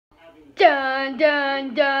Dun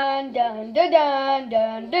dun dun dun dun dun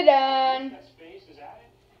dun dun dun.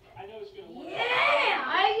 Yeah,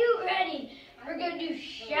 are you ready? We're gonna do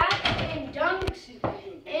shots and dunks,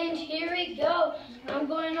 and here we go. I'm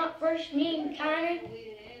going up first, me and Connor.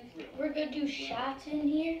 We're gonna do shots in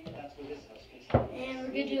here, and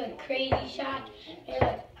we're gonna do a crazy shot, and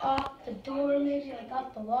like off the door, maybe like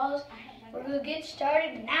off the walls. We're gonna get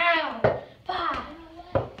started now. 5,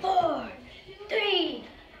 4, 3,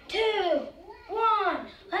 2, 1.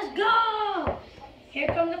 Let's go. Here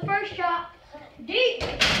comes the first shot. Deep.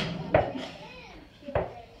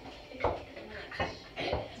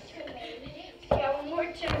 Got one more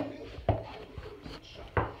too.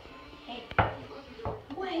 Hey,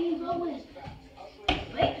 where are you going?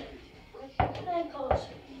 Wait. That goes.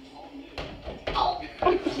 Oh.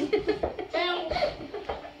 Milk.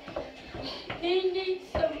 He needs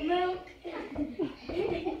some milk.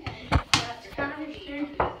 That's Connor's turn.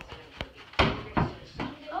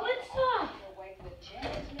 Oh, it's soft.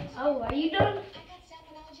 Oh, are you done?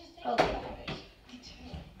 Okay.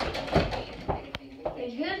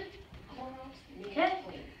 You good? Okay.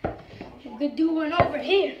 I'm gonna do one over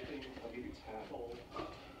here.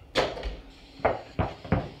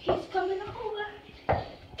 He's coming over.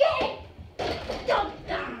 Get it! Dunk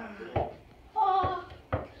down. Oh,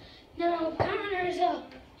 no, Connor's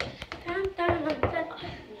up. Dun, dun, dun, dun.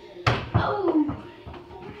 Oh,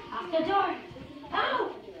 off the door.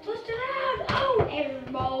 Oh, twist around. Oh,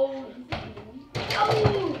 elbow.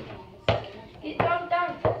 Oh, get dunked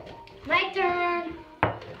down. My turn.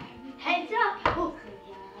 Heads up. Oh,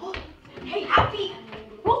 oh. Hey, Happy.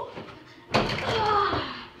 Oh. Ah.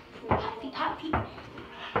 Happy.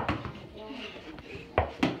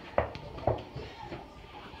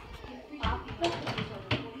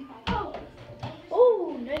 Oh.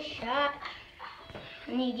 Oh, nice shot. I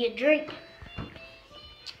need to get a drink.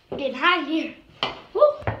 Getting hot here. Woo.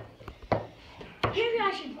 Maybe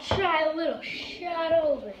I should try a little shot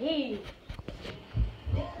over here.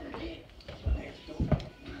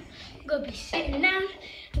 I'm gonna be sitting down.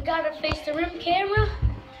 Gotta face the rim camera.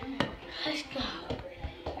 Let's go.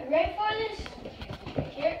 Are you ready for this?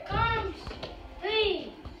 Here it comes.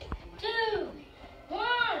 3, 2, 1.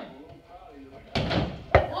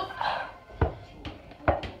 Whoop.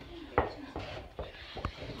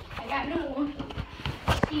 I got another one.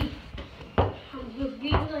 Let's see. I'm gonna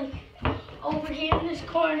be like over here in this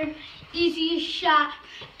corner. Easiest shot.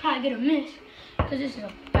 Probably gonna miss because this is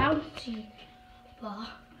a bouncy ball.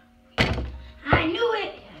 I knew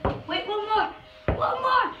it. Wait, one more. One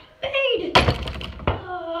more. Fade.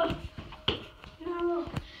 Oh, no.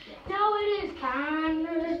 Now it is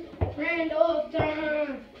Connor Randall's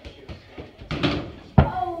turn.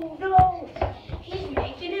 Oh, no. He's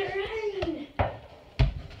making it rain.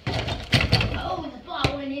 Oh, the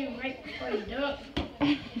ball went in right before he dunked.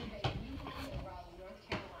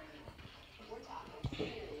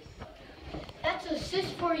 That's an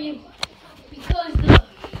assist for you because the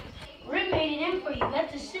rim made it in for you.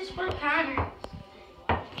 That's assist for Connor.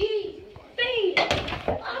 He fade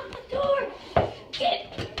off the door. Get.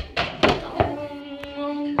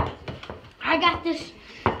 I got this.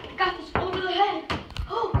 Got this over the head.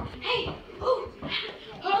 Oh, hey, oh,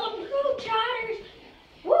 Harlem Globetrotters.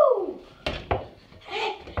 Woo.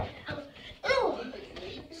 Hey, oh,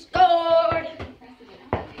 scored.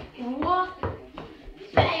 What?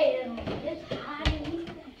 Bam. It's hot in here.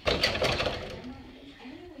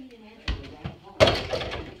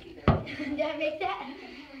 Did I make that?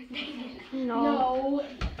 No.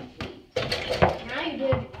 Now you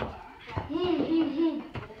did.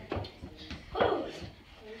 Oh,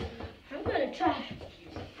 I'm gonna try.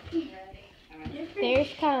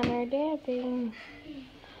 There's Connor dabbing.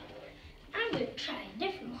 I'm gonna try a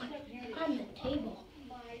different one on the table.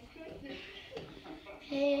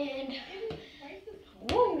 And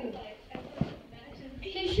whoa,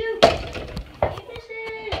 he shoots. He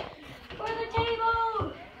misses for the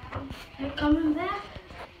table. They're coming back.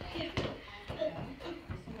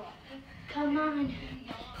 Come on,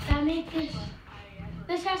 gotta make this.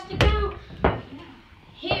 This has to count.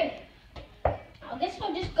 Here. I guess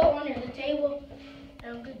I'll just go under the table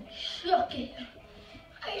and I'm gonna chuck it.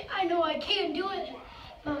 I know I can't do it,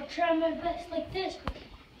 but I'll try my best like this.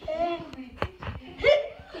 And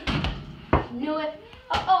knew it.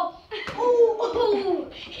 Uh-oh. Ooh,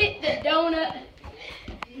 hit the donut.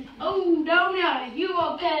 Oh, donut, you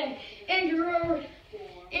okay?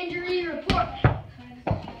 Injury report.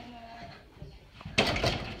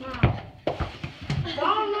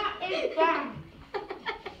 Donut is down.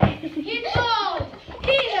 He falls.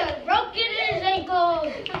 He has broken his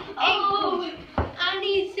ankle. Oh, I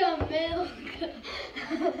need some milk.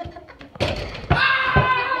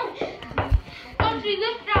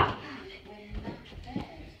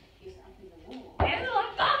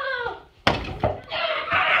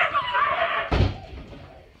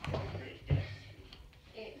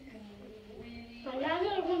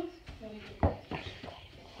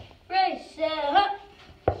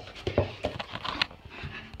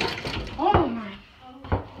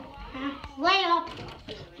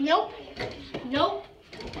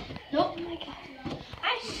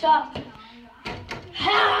 up.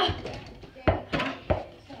 Ha!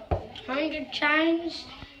 100 times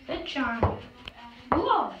the charm.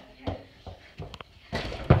 Whoa!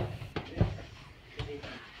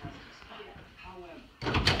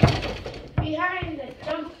 Behind the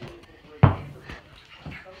dump.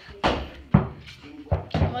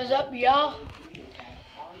 What's up, y'all?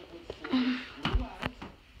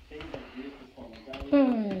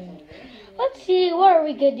 Let's see, what are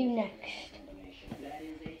we gonna do next?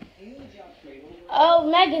 Oh,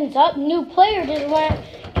 Megan's up. New player just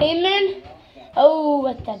came in. Oh,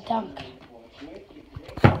 what the dunk.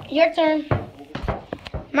 Your turn.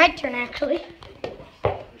 My turn, actually.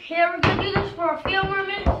 Here, we're gonna do this for a few more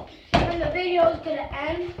minutes, and the video is gonna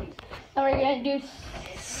end. And we're gonna do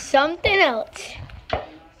something else.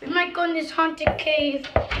 We might go in this haunted cave.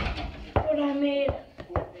 What I made.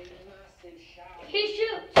 He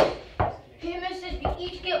shoots. He misses. We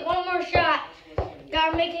each get one more shot.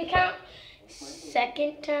 Gotta make it count.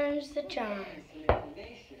 Second time's the charm.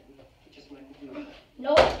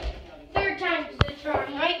 Nope. Third time's the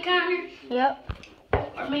charm, right, Connor? Yep.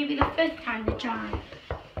 Or maybe the fifth time the charm.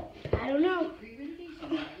 I don't know.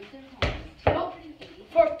 Nope.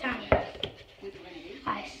 Fourth time.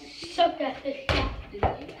 I suck at this shot.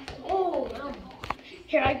 Oh,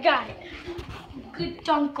 here, I got it. Good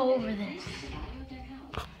dunk over this.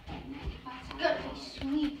 It's gonna be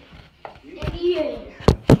sweet. In the air.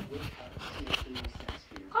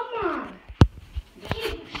 Come on.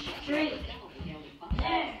 Keep it straight.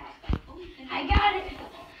 There. I got it.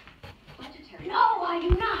 No, I do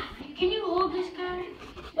not. Can you hold this, Connor?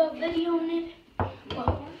 But video on it.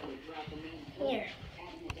 Well, here.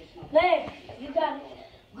 There. You got it.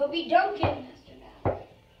 Go be dunking.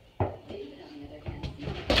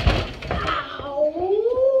 Ow.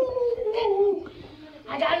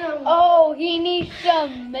 I got another one. Oh, he needs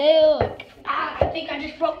some milk. I think I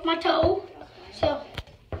just broke my toe. So,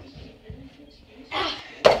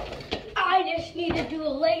 I just need to do a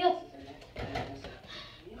leg up.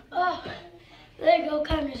 There you go,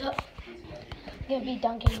 Connor's up. I'm gonna be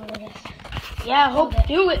dunking over this. Yeah, I hope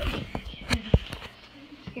Do it.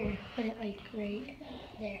 Here, put it like right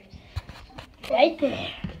there. Right there.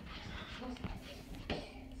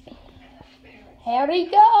 Here he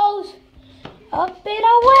goes. Up and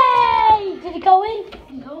away. Did it go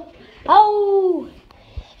in? No. Oh,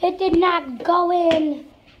 it did not go in.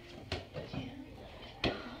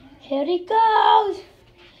 Here he goes.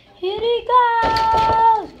 Here he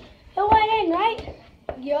goes. It went in, right?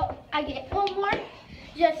 Yup. I get one more.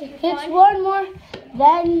 Just It's fun. one more.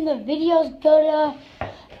 Then the video's gonna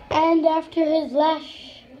end after his last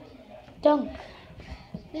dunk.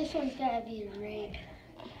 This one's gotta be right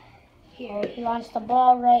Here, he wants the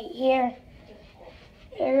ball right here.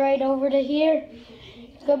 Right over to here.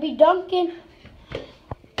 He's gonna be dunking.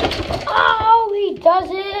 Oh, he does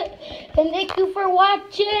it. And thank you for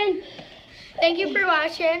watching. Thank you for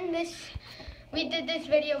watching this. We did this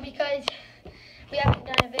video because we haven't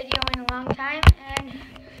done a video in a long time, and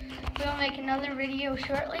we'll make another video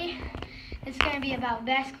shortly. It's going to be about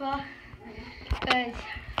basketball because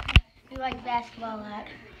we like basketball a lot,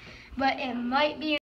 but it might be